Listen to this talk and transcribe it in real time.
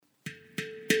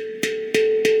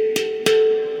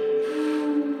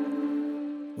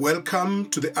Welcome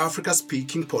to the Africa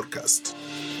Speaking Podcast.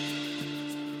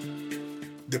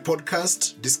 The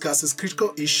podcast discusses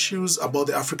critical issues about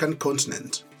the African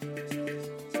continent.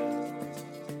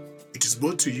 It is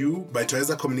brought to you by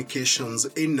Toyeza Communications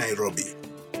in Nairobi.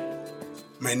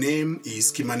 My name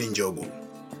is Kimani Njogu.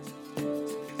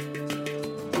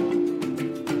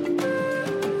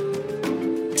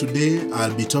 Today,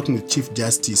 I'll be talking with Chief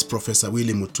Justice Professor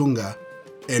Willy Mutunga,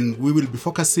 and we will be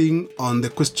focusing on the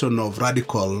question of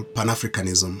radical Pan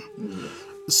Africanism.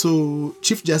 So,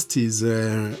 Chief Justice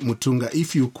Mutunga,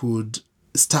 if you could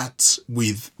start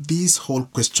with this whole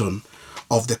question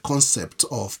of the concept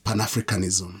of Pan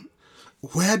Africanism.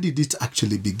 Where did it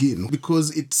actually begin?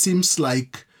 Because it seems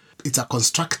like it's a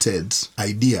constructed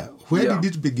idea. Where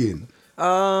did it begin?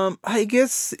 I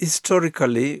guess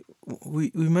historically,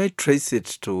 we might trace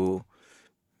it to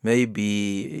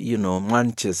maybe,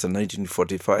 Manchester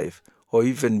 1945 or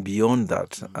even beyond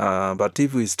that. But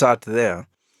if we start there,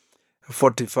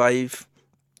 45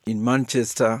 in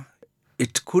Manchester,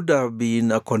 it could have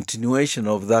been a continuation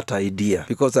of that idea,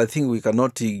 because I think we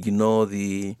cannot ignore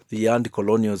the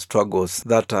anti-colonial struggles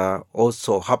that are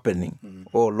also happening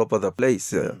all over the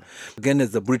place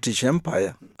against the British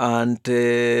Empire. And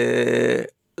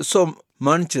so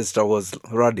Manchester was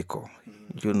radical,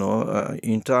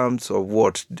 in terms of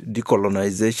what?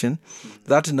 Decolonization.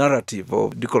 That narrative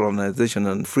of decolonization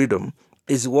and freedom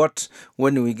is what,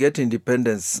 when we get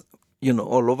independence,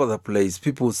 all over the place,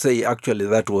 people say actually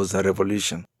that was a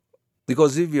revolution.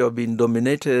 Because if you have been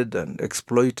dominated and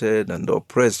exploited and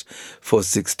oppressed for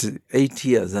 68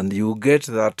 years and you get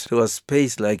that to a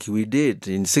space like we did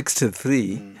in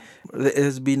 63, there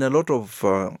has been a lot of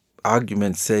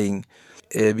arguments saying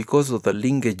because of the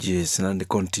linkages and the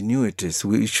continuities,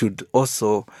 we should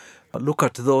also look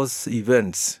at those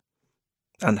events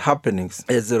and happenings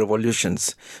as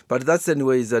revolutions. But that's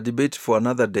anyways a debate for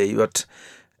another day. But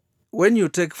when you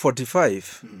take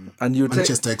 45 and you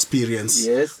Manchester experience,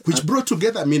 yes, which brought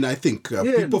together, I think,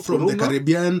 people from the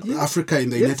Caribbean, Africa, in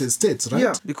the United States, right?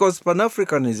 Yeah, because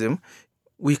Pan-Africanism,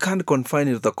 we can't confine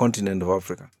it to the continent of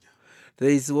Africa. There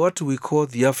is what we call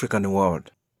the African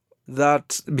world.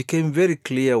 That became very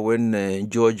clear when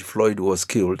George Floyd was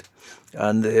killed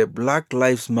and Black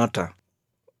Lives Matter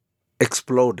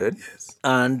exploded. Yes.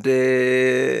 And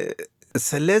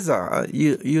Celeza,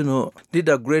 did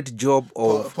a great job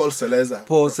of... Paul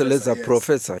Celeza. Yes.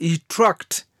 Professor. He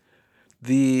tracked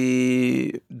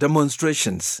the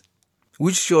demonstrations,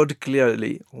 which showed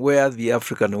clearly where the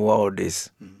African world is.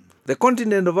 The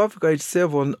continent of Africa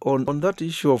itself on that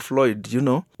issue of Floyd,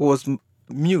 was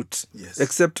mute,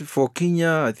 except for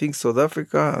Kenya, I think South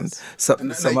Africa, and some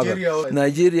Nigeria, other.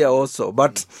 Nigeria also.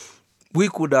 But we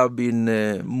could have been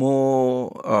more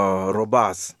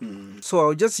robust. So I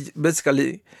was just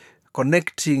basically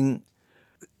connecting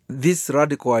this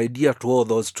radical idea to all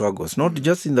those struggles, not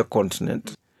just in the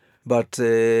continent, but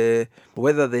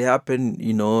whether they happen,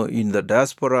 in the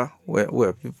diaspora,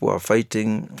 where people are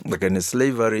fighting against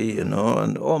slavery, and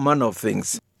all manner of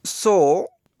things. So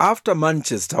after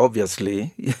Manchester,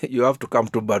 obviously, you have to come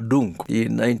to Badung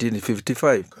in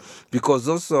 1955, because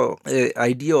also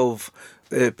idea of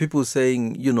people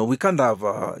saying, we can't have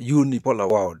a unipolar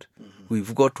world.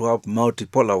 We've got to have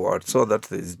multipolar world so that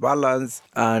there is balance.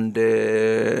 And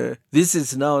this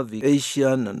is now the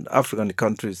Asian and African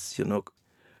countries,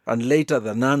 and later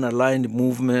the non-aligned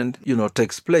movement,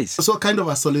 takes place. So kind of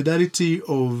a solidarity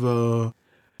of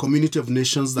community of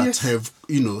nations that have,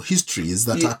 histories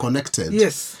that are connected.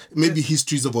 Yes. Maybe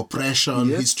histories of oppression,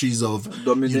 histories of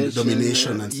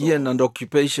domination and so on. And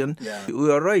occupation. Yeah. We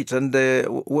are right. And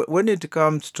when it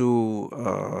comes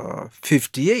to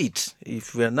 58,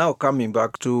 if we are now coming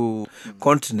back to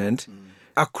continent,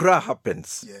 Accra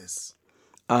happens. Yes.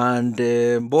 And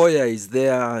Mboya is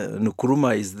there,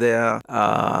 Nkrumah is there,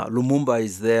 Lumumba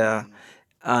is there,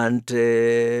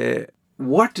 and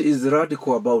what is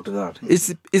radical about that?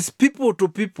 It's people to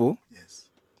people. Yes.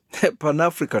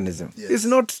 Pan-Africanism. Yes. It's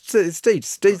not states.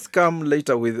 States come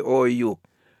later with OAU.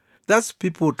 That's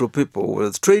people to people,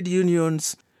 with trade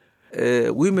unions,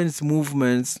 women's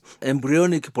movements,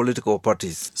 embryonic political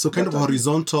parties. So kind of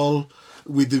horizontal,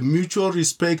 with the mutual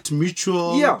respect,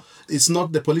 it's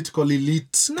not the political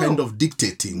elite kind of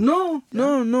dictating. No.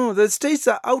 The states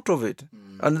are out of it.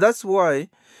 And that's why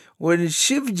when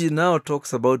Shivji now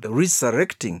talks about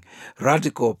resurrecting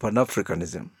radical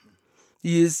Pan-Africanism,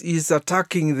 he is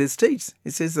attacking the states.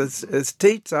 He says that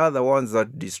states are the ones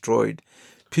that destroyed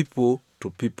people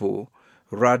to people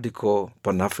radical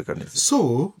Pan-Africanism.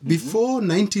 So, before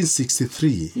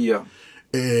 1963,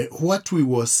 what we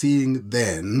were seeing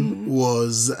then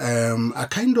was a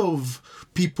kind of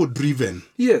people-driven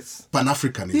Yes.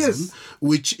 Pan-Africanism, Yes.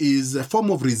 which is a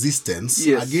form of resistance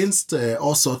Yes. against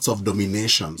all sorts of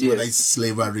dominations, whether Yes. it's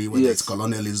slavery, whether Yes. it's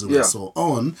colonialism, Yeah. and so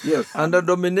on. Yes. Under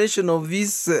domination of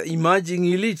these emerging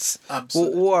elites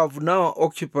who have now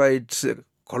occupied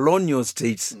colonial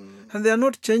states. And they are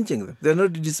not changing them. They are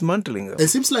not dismantling them. It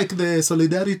seems like the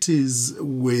solidarities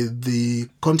with the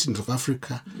continent of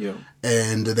Africa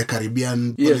and the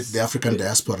Caribbean, the African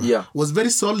diaspora, was very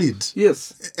solid.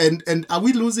 Yes. And are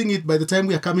we losing it by the time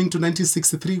we are coming to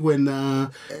 1963 when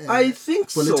I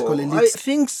think political so. elites... I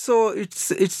think so.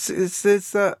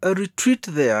 It's a retreat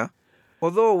there.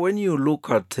 Although when you look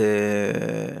at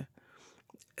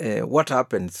what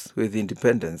happens with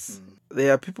independence,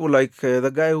 there are people like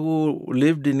the guy who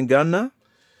lived in Ghana,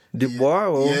 Du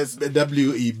Bois. Yes,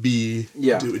 W.E.B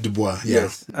Du Bois. Yeah.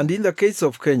 Yes. And in the case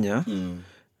of Kenya,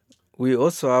 we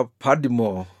also have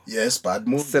Padmore. Yes,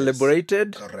 Padmore.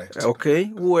 Celebrated. Yes. Correct. Okay.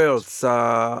 Who else?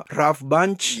 Ralph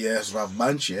Bunche. Yes, Ralph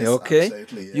Bunche. Yes, okay.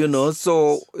 Absolutely. Yes. You know,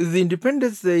 so the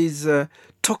independence, there is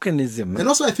tokenism. And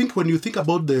also, I think when you think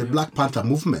about the Black Panther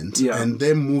movement and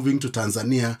them moving to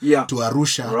Tanzania, to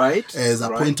Arusha, as a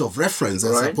point of reference,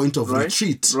 as a point of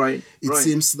retreat, it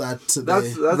seems that...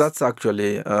 That's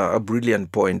actually a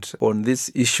brilliant point on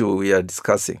this issue we are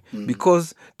discussing.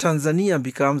 Because Tanzania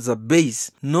becomes a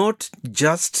base, not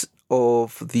just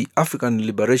of the African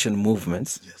liberation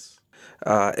movements,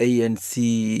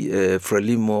 ANC,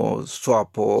 Frelimo,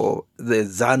 SWAPO, the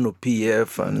ZANU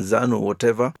PF and ZANU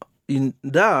whatever. In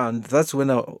that, that's when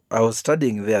I was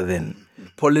studying there then.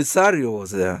 Polisario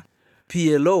was there.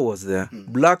 PLO was there.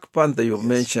 Black Panther, you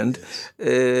mentioned.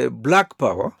 Black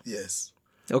Power. Yes.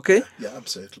 Okay? Yeah,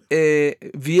 absolutely.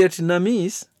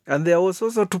 Vietnamese. And there was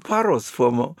also Tuparos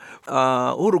from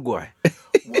Uruguay.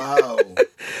 Wow.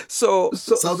 So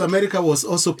South America was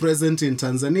also present in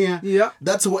Tanzania. Yeah.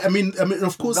 That's what I mean,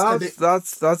 of course,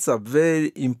 that's a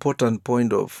very important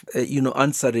point of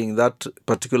answering that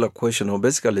particular question, or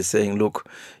basically saying, look,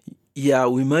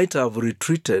 we might have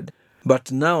retreated,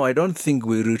 but now I don't think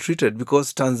we retreated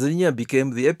because Tanzania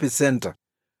became the epicenter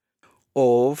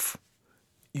of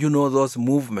those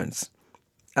movements.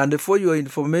 And for your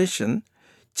information,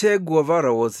 Che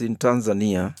Guevara was in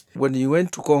Tanzania when he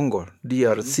went to Congo,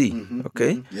 DRC,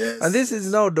 okay? Yes. And this is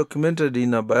now documented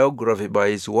in a biography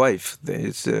by his wife,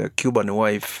 his Cuban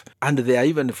wife. And there are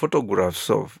even photographs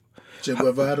of Che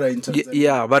Guevara in Tanzania.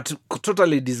 Yeah, but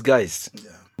totally disguised.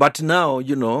 Yeah. But now,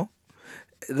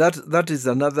 that is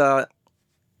another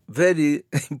very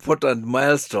important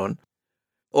milestone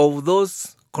of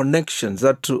those connections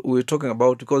that we're talking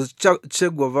about, because Che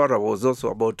Guevara was also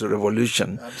about a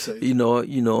revolution, absolutely,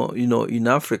 in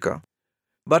Africa.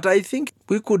 But I think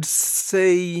we could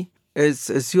say,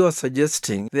 as you are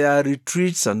suggesting, there are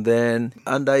retreats and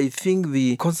I think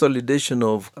the consolidation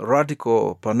of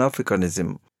radical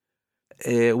Pan-Africanism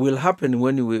will happen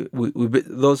when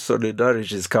those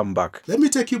solidarities come back. Let me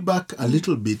take you back a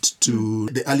little bit to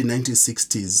the early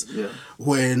 1960s,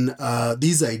 when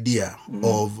this idea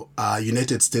of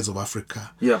United States of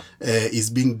Africa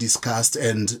is being discussed,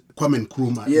 and Kwame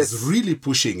Nkrumah is really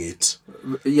pushing it.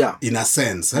 In a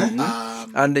sense. And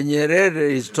Nyerere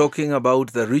is talking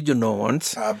about the regional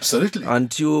ones. Absolutely.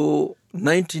 Until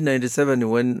 1997,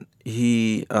 when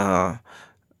he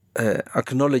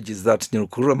acknowledges that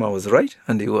Nkrumah was right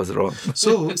and he was wrong.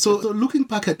 So looking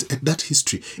back at that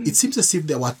history, it seems as if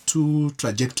there were two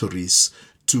trajectories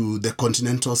to the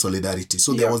continental solidarity.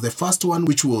 So there was the first one,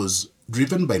 which was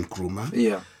driven by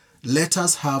Nkrumah. Let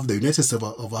us have the United States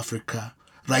of Africa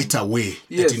right away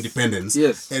at independence.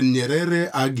 And Nyerere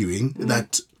arguing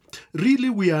that really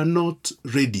we are not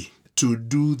ready to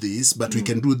do this, but we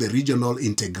can do the regional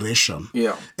integration.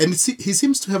 And he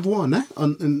seems to have won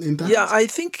in that. I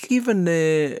think even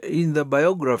in the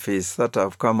biographies that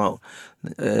have come out,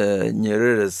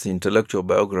 Nyerere's intellectual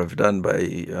biography done by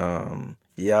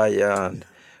Yaya and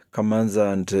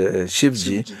Kamanza and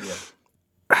Shivji,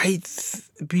 I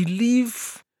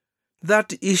believe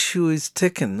that issue is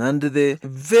taken, and the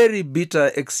very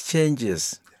bitter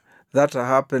exchanges that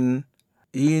happen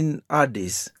in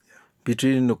Addis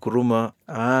between Nkrumah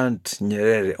and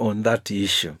Nyerere on that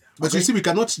issue. But you see, we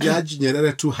cannot judge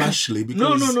Nyerere too harshly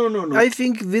because... No. I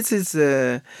think this is...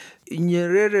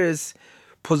 Nyerere's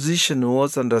position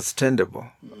was understandable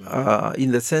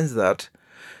in the sense that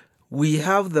we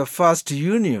have the first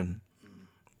union,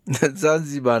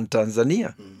 Zanzibar and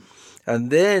Tanzania.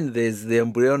 And then there's the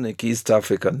embryonic East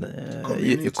African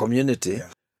community.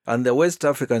 And the West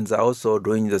Africans are also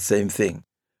doing the same thing.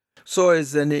 So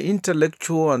as an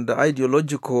intellectual and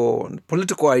ideological and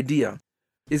political idea,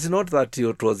 it's not that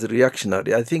it was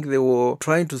reactionary. I think they were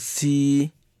trying to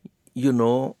see,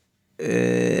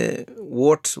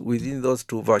 what within those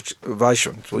two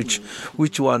versions,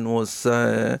 which one was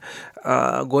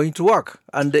going to work.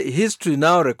 And the history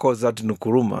now records that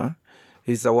Nkrumah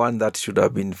is the one that should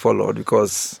have been followed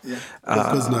because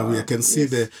now we can see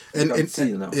and it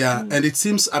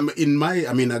seems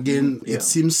it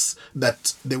seems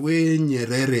that the way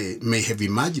Nyerere may have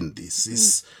imagined this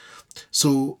is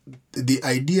so the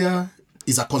idea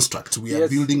is a construct. We are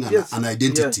building an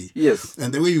identity. Yes.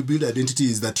 And the way you build identity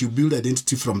is that you build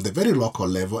identity from the very local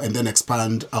level and then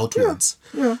expand outwards.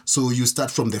 So you start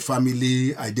from the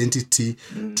family identity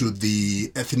to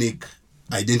the ethnic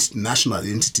identity, national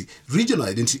identity, regional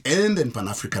identity, and then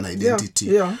Pan-African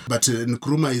identity. But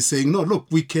Nkrumah is saying, no, look,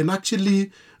 we can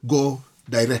actually go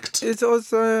direct. It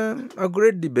was a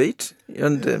great debate.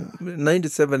 And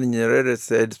 97 Nyerere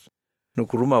said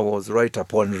Nkrumah was right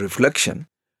upon reflection.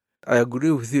 I agree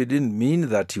with you. It didn't mean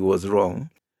that he was wrong.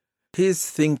 His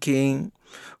thinking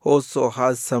also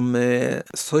has some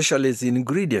socialist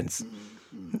ingredients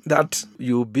that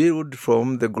you build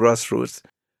from the grassroots.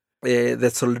 The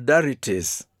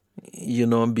solidarities,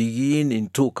 begin in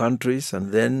two countries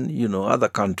and then, other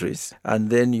countries. And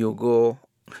then you go,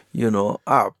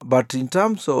 up. But in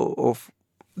terms of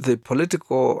the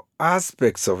political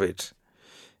aspects of it,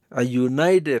 a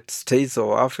United States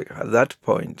of Africa at that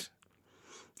point,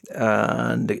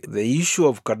 and the issue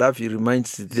of Gaddafi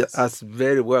reminds us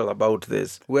very well about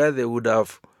this, where they would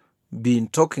have been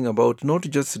talking about not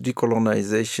just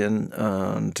decolonization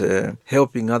and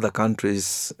helping other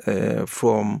countries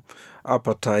from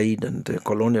apartheid and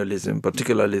colonialism,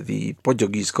 particularly the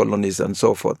Portuguese colonies and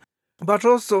so forth, but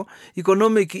also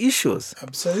economic issues.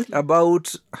 Absolutely.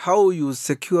 About how you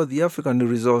secure the African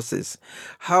resources,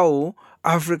 how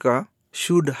Africa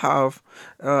should have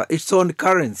its own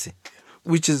currency,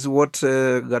 which is what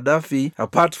Gaddafi,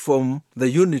 apart from the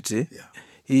unity,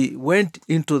 he went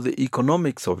into the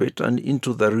economics of it and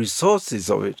into the resources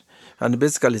of it, and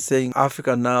basically saying,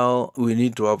 Africa now, we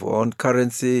need to have our own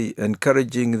currency,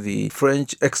 encouraging the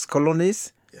French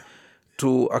ex-colonies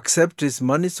to accept his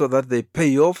money so that they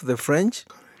pay off the French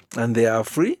and they are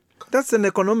free. That's an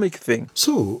economic thing.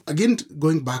 So, again,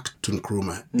 going back to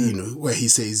Nkrumah, where he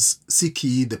says, seek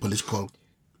ye the political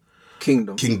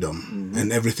kingdom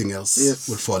and everything else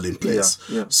will fall in place.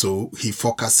 So he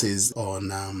focuses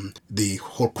on the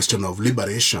whole question of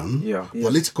liberation,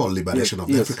 political liberation of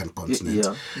the African continent.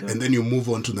 And then you move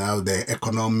on to now the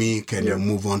economic and you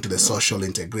move on to the social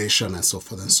integration and so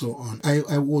forth and so on.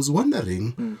 I was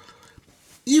wondering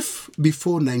if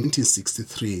before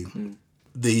 1963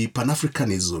 the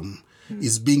Pan-Africanism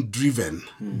is being driven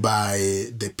by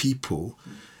the people,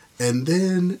 and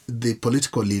then the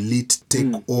political elite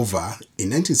take over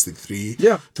in 1963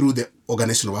 through the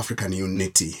Organization of African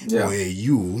Unity,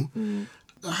 OAU.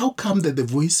 How come that the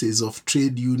voices of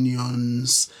trade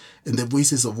unions and the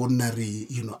voices of ordinary,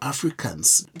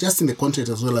 Africans, just in the continent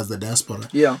as well as the diaspora,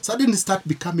 suddenly start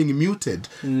becoming muted?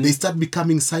 They start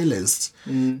becoming silenced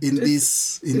in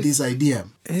this idea.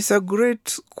 It's a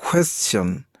great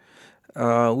question,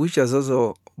 which has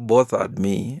also bothered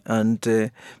me,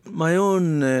 and my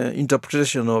own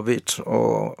interpretation of it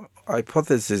or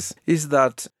hypothesis is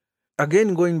that,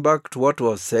 again, going back to what I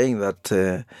was saying,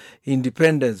 that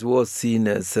independence was seen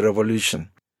as a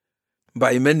revolution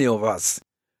by many of us,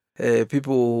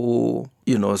 people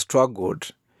who struggled.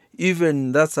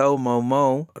 Even that's how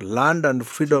Mau Land and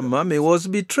Freedom Army was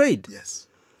betrayed. Yes.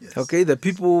 Okay, the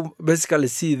people basically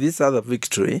see this other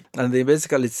victory and they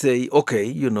basically say,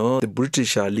 okay, the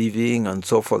British are leaving and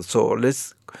so forth, so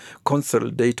let's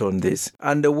consolidate on this.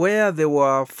 And where there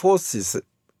were forces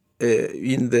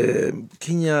in the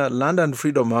Kenya Land and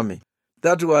Freedom Army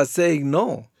that were saying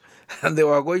no, and they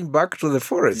were going back to the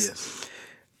forest.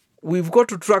 We've got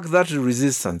to track that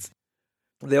resistance.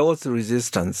 There was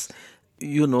resistance,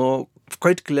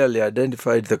 quite clearly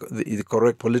identified the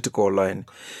correct political line.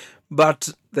 But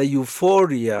the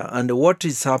euphoria and what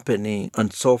is happening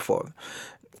and so forth,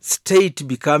 state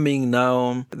becoming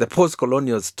now the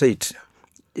post-colonial state,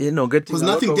 because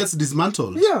nothing gets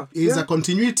dismantled. It's a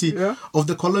continuity of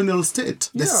the colonial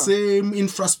state. The same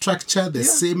infrastructure, the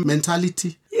same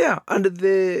mentality. Yeah, and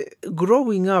the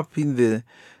growing up in the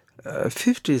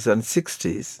 50s and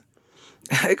 60s,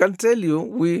 I can tell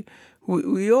you,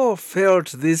 we all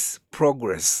felt this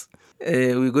progress.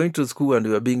 We're going to school and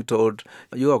we were being told,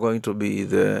 you are going to be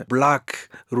the black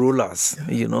rulers.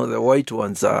 The white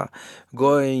ones are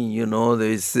going,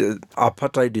 there's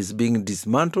apartheid is being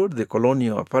dismantled, the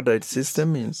colonial apartheid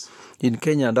system in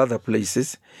Kenya and other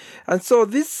places. And so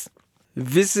this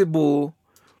visible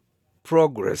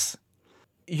progress,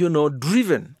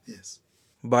 driven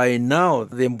by now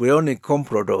the embryonic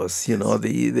compradors,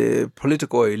 the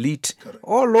political elite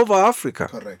all over Africa,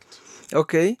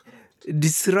 okay,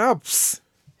 disrupts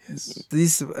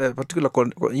these particular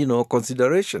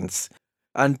considerations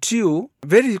until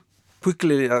very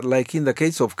quickly, like in the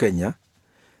case of Kenya,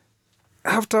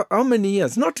 after how many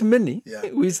years? Not many.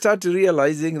 We start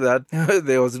realizing that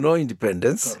there was no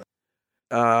independence.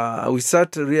 We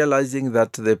start realizing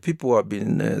that the people have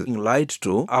been lied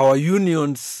to. Our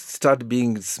unions start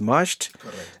being smashed.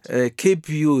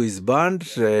 KPU is banned.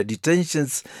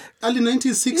 Detentions. Early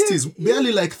 1960s,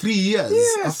 barely like 3 years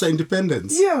after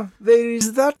independence. Yeah, there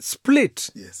is that split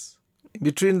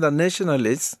between the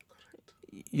nationalists,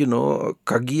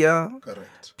 Kagia,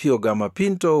 Pio Gama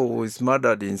Pinto, who was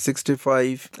murdered in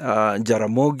 1965,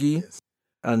 Jaramogi,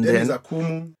 and then then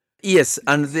Akumu. Yes,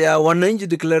 and their Wananchi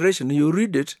Declaration, you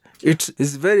read it, it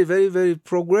is very, very, very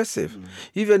progressive.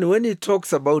 Even when it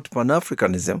talks about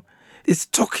Pan-Africanism, it's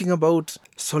talking about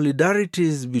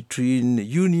solidarities between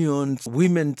unions,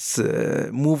 women's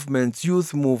movements,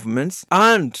 youth movements,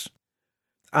 and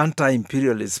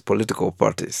anti-imperialist political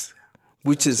parties,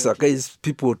 which is against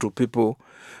people to people.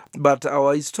 But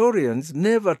our historians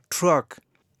never track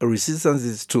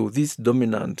resistances to these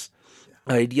dominant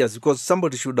ideas, because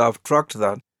somebody should have tracked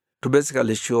that to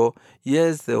basically show,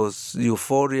 yes, there was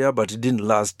euphoria, but it didn't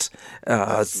last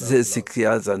 6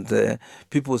 years, and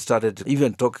people started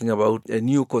even talking about a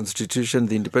new constitution.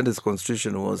 The independence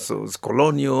constitution was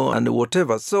colonial and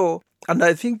whatever. So, and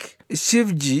I think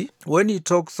Shivji, when he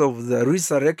talks of the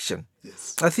resurrection,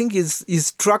 I think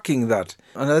is tracking that.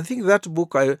 And I think that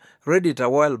book, I read it a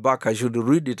while back. I should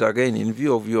read it again in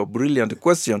view of your brilliant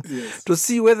question to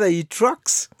see whether he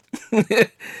tracks,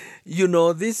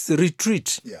 this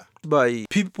retreat by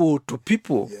people to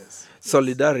people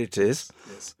solidarities.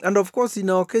 And of course, in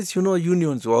our case,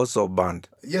 unions were also banned.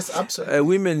 Yes, absolutely.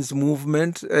 Women's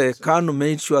movement, Kanu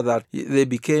made sure that they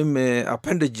became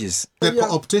appendages. The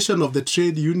co-optation of the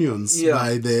trade unions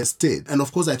by the state. And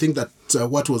of course, I think that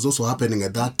what was also happening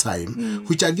at that time,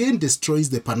 which again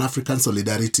destroys the Pan-African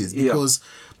solidarities. Because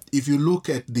if you look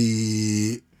at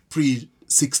the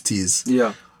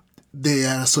pre-60s,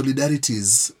 there are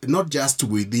solidarities not just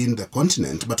within the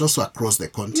continent, but also across the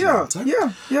continent. But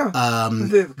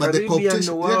the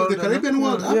cooptation, the Caribbean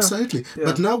world, absolutely.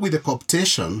 But now with the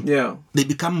cooptation, they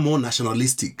become more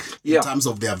nationalistic in terms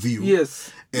of their view.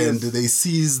 And they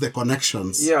seize the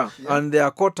connections. And they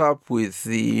are caught up with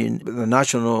the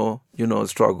national,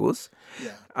 struggles.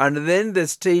 And then the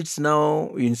states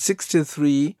now in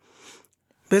 1963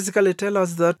 basically tell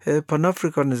us that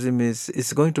Pan-Africanism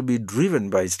is going to be driven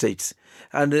by states.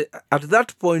 And at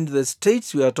that point, the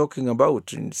states we are talking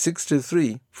about in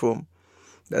 1963, from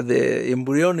the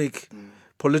embryonic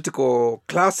political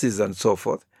classes and so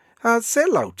forth, are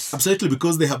sellouts. Absolutely,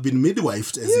 because they have been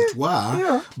midwifed, as it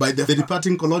were, by the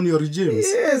departing colonial regimes.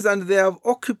 Yes, and they have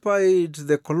occupied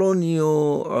the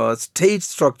colonial state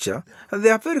structure, and they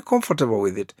are very comfortable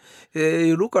with it.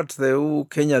 You look at the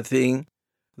Kenya thing,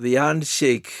 the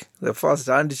handshake, the first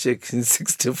handshake in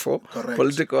 1964,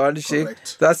 political handshake,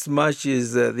 that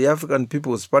smashes the African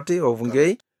People's Party of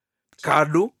Ngei,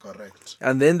 KADU,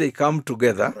 and then they come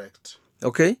together.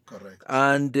 Okay?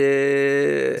 And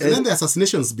then the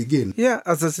assassinations begin.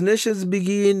 Assassinations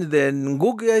begin. Then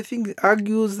Ngugi, I think,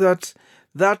 argues that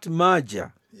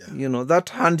merger, that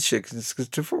handshake in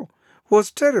 1964 was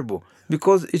terrible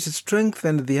because it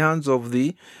strengthened the hands of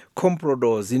the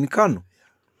compradors in Kanu.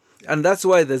 And that's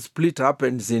why the split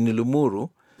happens in Limuru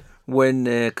when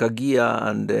Kagia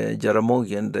and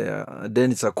Jaramogi and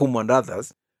Dennis Akumu and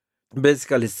others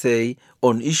basically say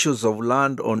on issues of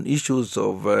land, on issues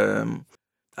of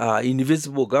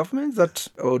invisible government that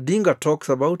Odinga talks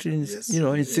about in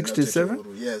 1967, in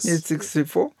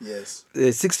 1964.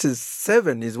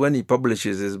 1967 is when he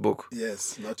publishes his book.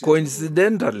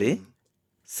 Coincidentally,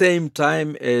 same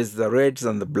time as The Reds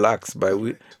and the Blacks by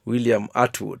William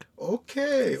Atwood.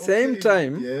 Same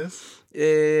time.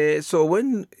 So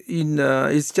when in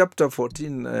it's chapter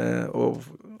 14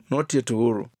 of Not Yet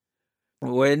Uhuru,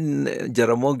 when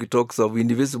Jaramogi talks of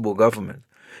indivisible government,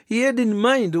 he had in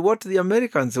mind what the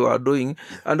Americans were doing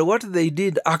and what they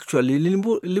did actually in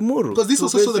Limuru. Because this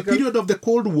was also the period of the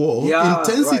Cold War,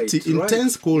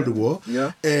 intense Cold War,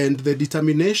 and the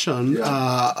determination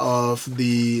of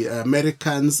the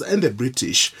Americans and the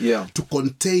British to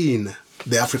contain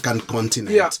the African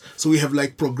continent. Yeah. So we have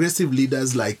like progressive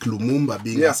leaders like Lumumba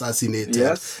being assassinated.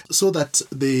 Yes. So that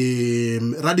the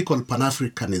radical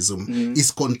Pan-Africanism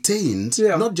is contained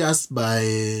not just by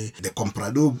the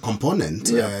Comprador component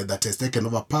that has taken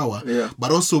over power,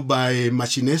 but also by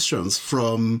machinations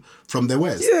from the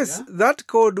West. Yes, that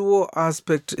Cold War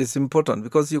aspect is important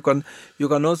because you can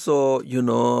also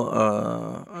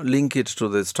link it to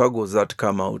the struggles that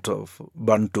come out of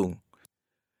Bantu.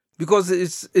 Because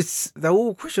it's the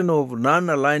whole question of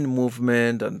non-aligned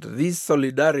movement and these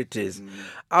solidarities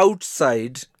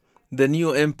outside the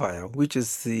new empire, which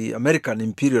is the American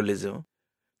imperialism,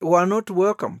 were not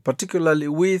welcome, particularly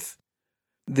with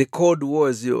the Cold War,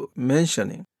 as you're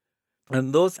mentioning,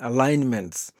 and those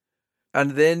alignments.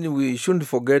 And then we shouldn't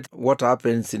forget what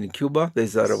happens in Cuba.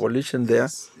 There's a revolution there.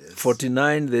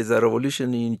 49, there's a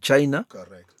revolution in China.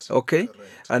 Correct. Okay? Correct.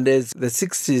 And as the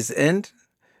 60s end,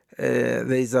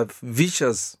 there is a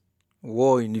vicious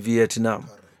war in Vietnam.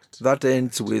 Correct. That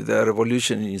ends with a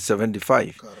revolution in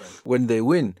 75 when they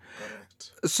win.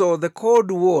 Correct. So the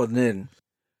Cold War then,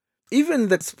 even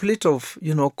the split of,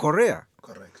 Korea.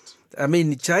 Correct. I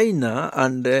mean, China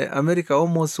and America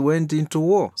almost went into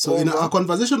war. So in our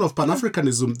conversation of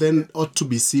Pan-Africanism then ought to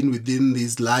be seen within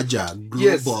this larger global...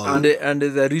 Yes, and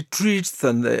the retreats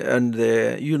and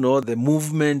the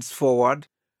movements forward,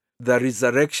 the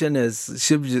resurrection, as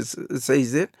Shibji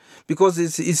says it, because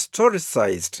it's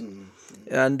historicized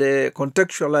and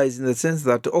contextualized in the sense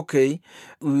that, okay,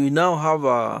 we now have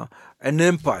an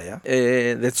empire.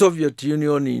 The Soviet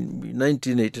Union in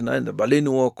 1989, the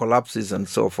Berlin Wall collapses and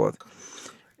so forth.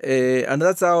 And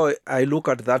that's how I look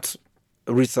at that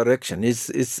resurrection. It's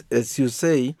as you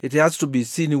say, it has to be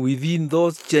seen within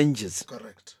those changes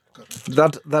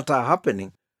that are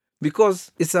happening.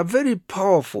 Because it's a very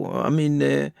powerful,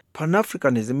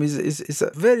 Pan-Africanism is a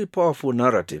very powerful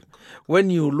narrative. When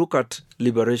you look at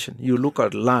liberation, you look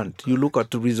at land, you look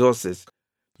at resources,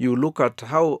 you look at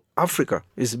how Africa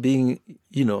is being,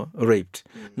 raped.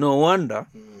 No wonder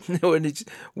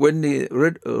when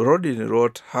Rodney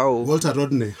wrote how... Walter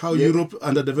Rodney, how Europe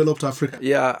underdeveloped Africa.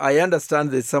 Yeah, I understand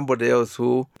there's somebody else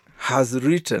who has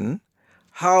written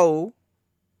how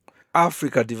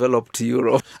Africa developed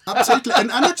Europe. Absolutely.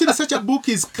 And actually such a book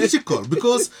is critical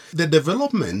because the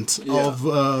development of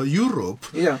Europe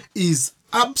is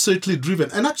absolutely driven,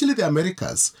 and actually the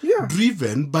Americas,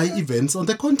 driven by events on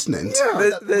the continent.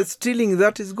 Yeah, the stealing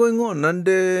that is going on. And,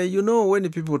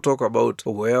 when people talk about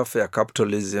welfare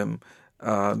capitalism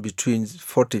between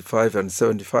 45 and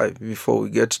 75, before we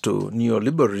get to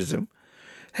neoliberalism,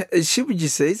 Shibji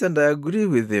says, and I agree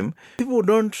with him, people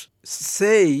don't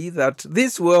say that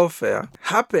this welfare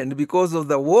happened because of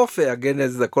the warfare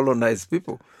against the colonized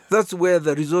people. That's where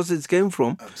the resources came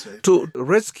from to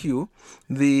rescue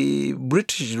the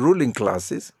British ruling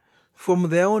classes from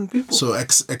their own people. So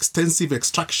extensive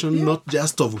extraction, not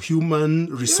just of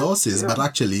human resources, but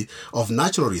actually of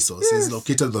natural resources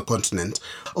located on the continent.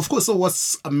 Of course, so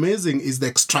what's amazing is the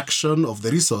extraction of the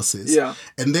resources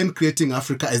and then creating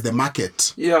Africa as the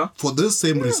market for those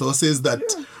same resources that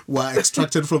were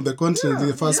extracted from the continent in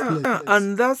the first place.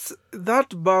 And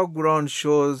that background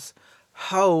shows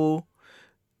how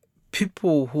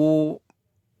people who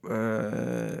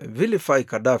vilify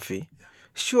Gaddafi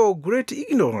show great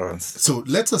ignorance. So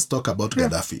let us talk about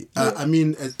Gaddafi.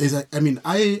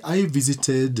 I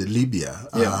visited Libya,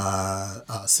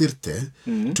 Sirte,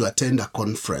 to attend a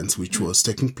conference which was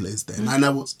taking place there. And I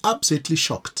was absolutely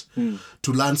shocked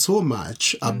to learn so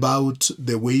much about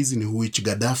the ways in which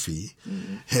Gaddafi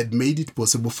had made it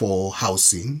possible for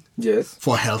housing,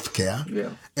 for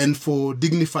healthcare, and for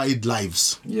dignified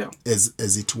lives,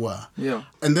 as it were.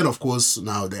 And then, of course,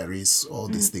 now there is all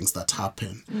these things that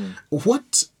happen.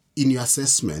 What, in your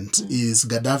assessment, is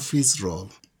Gaddafi's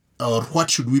role, or what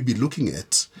should we be looking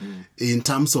at in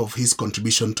terms of his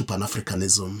contribution to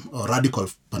Pan-Africanism or radical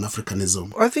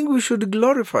Pan-Africanism? I think we should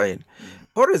glorify it.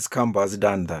 Horace Kamba has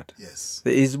done that. Yes.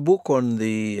 His book on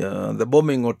the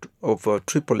bombing of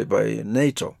Tripoli by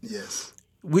NATO,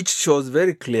 which shows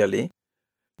very clearly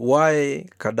why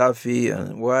Gaddafi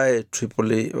and why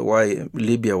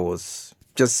Libya was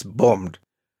just bombed.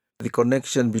 The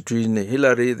connection between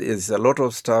Hillary, there's a lot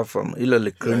of stuff from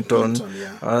Hillary Clinton,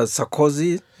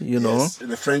 Sarkozy, Yes,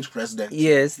 the French president.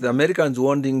 Yes, the Americans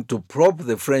wanting to prop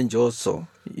the French also,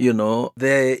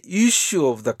 the issue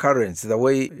of the currency, the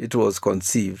way it was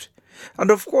conceived.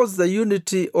 And of course, the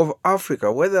unity of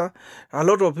Africa, whether a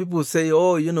lot of people say,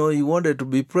 he wanted to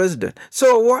be president.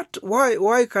 So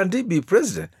why can't he be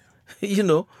president?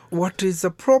 What is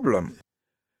the problem?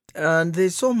 And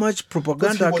there's so much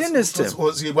propaganda against him.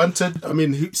 He wanted,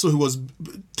 he was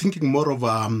thinking more of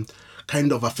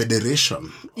kind of a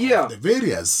federation Yeah. of the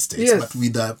various states, Yes. but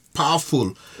with a powerful...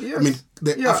 Yes. I mean,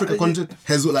 the Yeah, Africa continent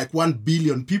has like 1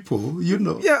 billion people, you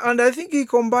know. Yeah, and I think he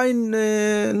combined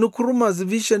Nkrumah's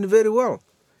vision very well.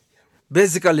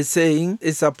 Basically saying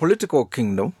it's a political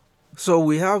kingdom. So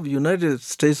we have United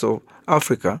States of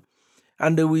Africa,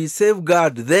 and we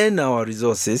safeguard then our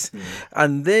resources,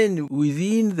 and then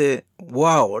within the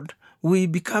world, we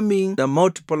becoming a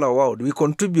multipolar world. We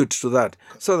contribute to that,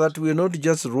 so that we're not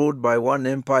just ruled by one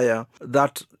empire.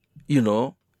 That,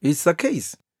 is the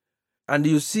case. And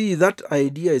you see that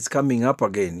idea is coming up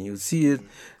again. You see it,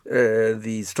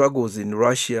 the struggles in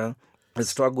Russia, the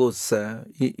struggles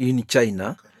in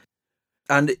China.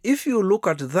 And if you look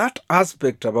at that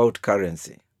aspect about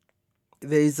currency,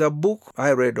 there is a book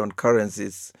I read on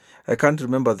currencies. I can't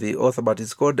remember the author, but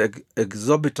it's called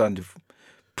Exorbitant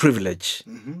Privilege.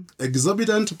 Mm-hmm.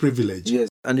 Exorbitant Privilege. Yes.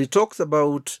 And it talks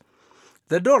about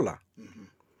the dollar. Mm-hmm.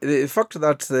 The fact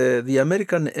that the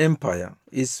American empire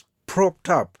is propped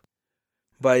up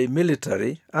by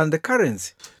military and the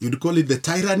currency. You'd call it the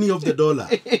tyranny of the dollar.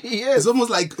 Yes. It's almost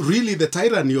like really the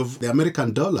tyranny of the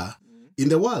American dollar in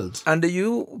the world. And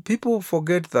people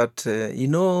forget that,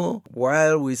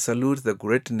 while we salute the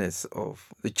greatness of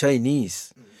the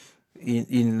Chinese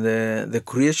in the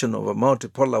creation of a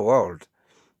multipolar world,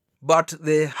 but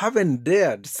they haven't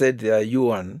dared say their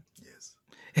yuan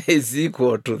is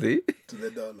equal to the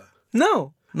dollar.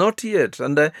 No, not yet.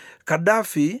 And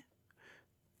Gaddafi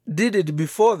did it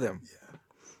before them.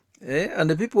 Yeah. And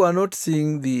the people are not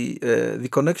seeing the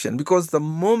connection, because the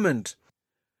moment,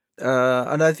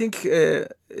 and I think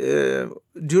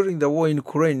during the war in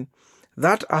Ukraine,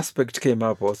 that aspect came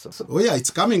up also. Oh yeah, it's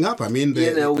coming up. I mean,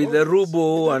 with the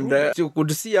ruble, and you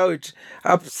could see how it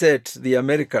upset the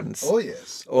Americans. Oh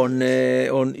yes.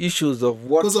 On issues of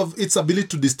what, because of its ability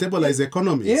to destabilize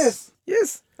economies.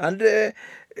 Yes, and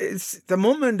it's the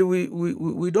moment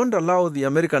we don't allow the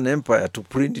American empire to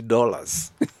print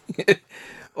dollars,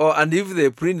 and if they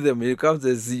print them, it becomes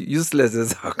as useless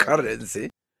as our currency.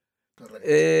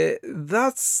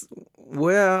 That's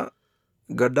where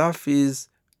Gaddafi's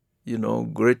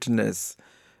greatness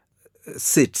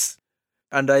sits.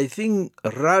 And I think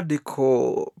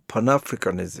radical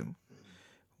Pan-Africanism,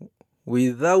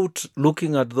 without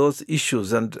looking at those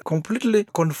issues and completely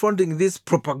confronting this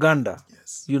propaganda,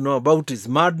 about his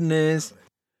madness,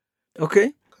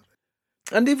 okay?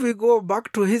 And if we go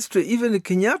back to history, even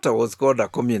Kenyatta was called a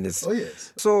communist. Oh,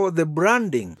 yes. So the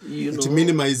branding, it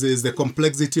minimizes the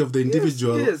complexity of the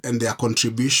individual and their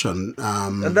contribution.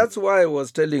 And that's why I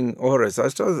was telling Horace,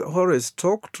 Horace,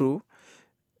 talk to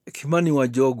Kimani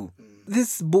Wajogu.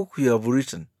 This book you have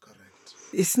written,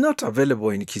 it's not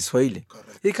available in Kiswahili.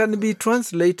 It can be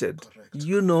translated,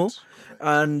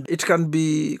 and it can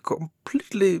be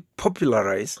completely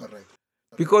popularized.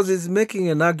 Because it's making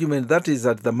an argument that is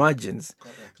at the margins,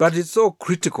 but it's so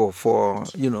critical for,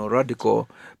 radical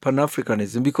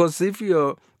Pan-Africanism. Because if we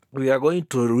are going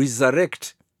to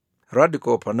resurrect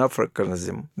radical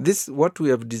Pan-Africanism, what we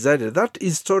have decided, that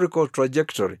historical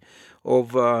trajectory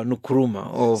of Nkrumah,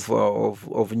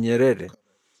 of Nyerere.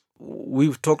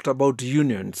 We've talked about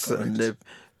unions and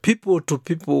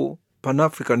people-to-people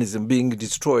Pan-Africanism being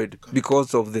destroyed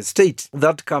because of the state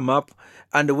that come up,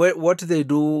 and what they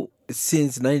do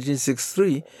since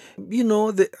 1963,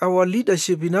 our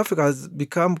leadership in Africa has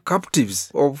become captives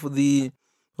of the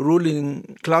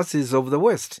ruling classes of the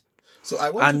West.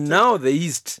 Now the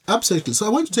East. Absolutely. So I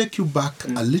want to take you back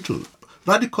a little.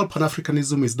 Radical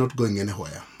Pan-Africanism is not going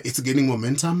anywhere. It's gaining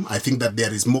momentum. I think that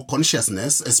there is more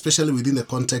consciousness, especially within the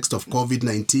context of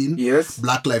COVID-19. Yes.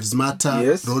 Black Lives Matter.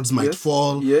 Yes. Roads might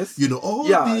fall. Yes. All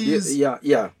these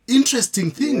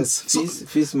interesting things. Yes.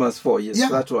 Fees must fall. Yes,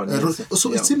 that one. Yes.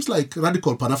 So it seems like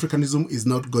radical Pan-Africanism is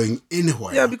not going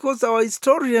anywhere. Yeah, because our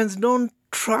historians don't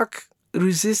track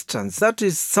resistance. That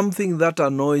is something that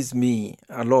annoys me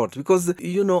a lot. Because,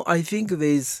 I think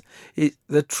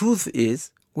the truth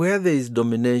is, where there is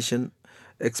domination,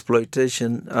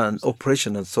 exploitation, and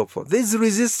oppression and so forth, there is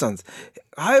resistance,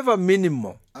 however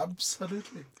minimal.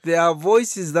 Absolutely. There are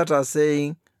voices that are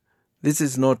saying, this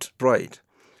is not right.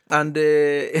 And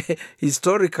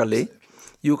historically,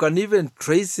 you can even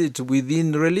trace it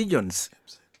within religions.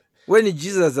 Absolutely. When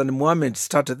Jesus and Muhammad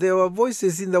started, there were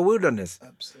voices in the wilderness.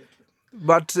 Absolutely.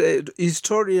 But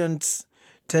historians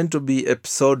tend to be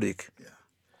episodic.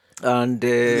 And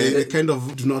they kind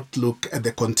of do not look at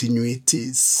the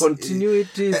continuities.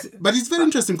 But it's very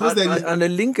interesting because and the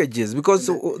linkages,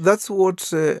 because that's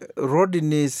what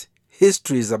Rodney's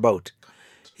history is about.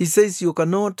 He says you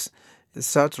cannot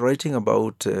start writing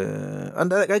about,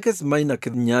 and I guess Maina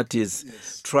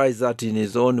Kenyati tries that in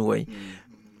his own way.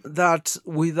 that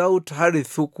without Harry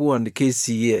Thuku and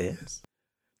KCA,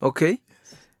 okay,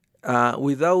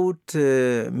 without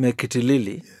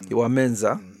Mekitilili,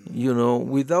 Wamenza,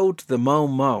 without the Mau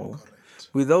Mau,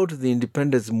 without the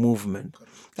independence movement,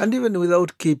 and even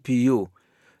without KPU,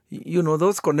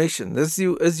 those connections, as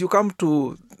you come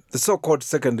to the so-called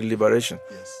second liberation,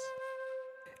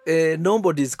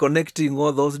 nobody is connecting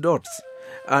all those dots.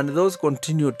 And those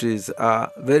continuities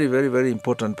are very, very, very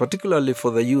important, particularly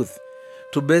for the youth,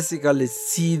 to basically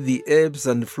see the ebbs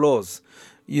and flows,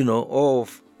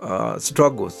 of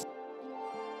struggles.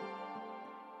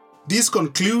 This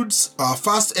concludes our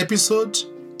first episode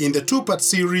in the two-part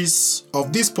series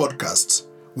of this podcast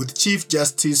with Chief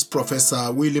Justice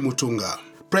Professor Willy Mutunga,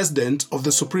 President of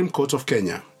the Supreme Court of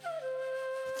Kenya.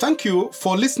 Thank you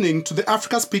for listening to the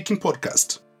Africa Speaking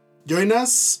Podcast. Join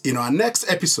us in our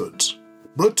next episode,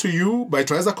 brought to you by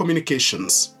Twaweza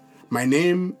Communications. My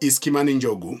name is Kimani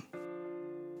Njogu.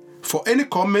 For any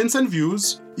comments and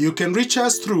views, you can reach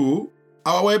us through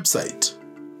our website,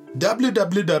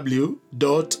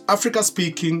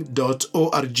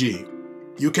 www.africaspeaking.org.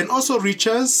 You can also reach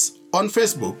us on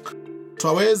Facebook,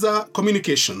 Twaweza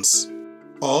Communications,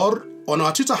 or on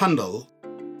our Twitter handle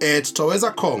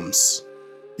 @TwawezaComs.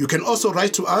 You can also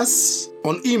write to us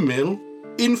on email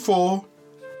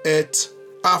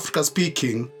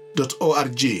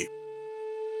info@africaspeaking.org.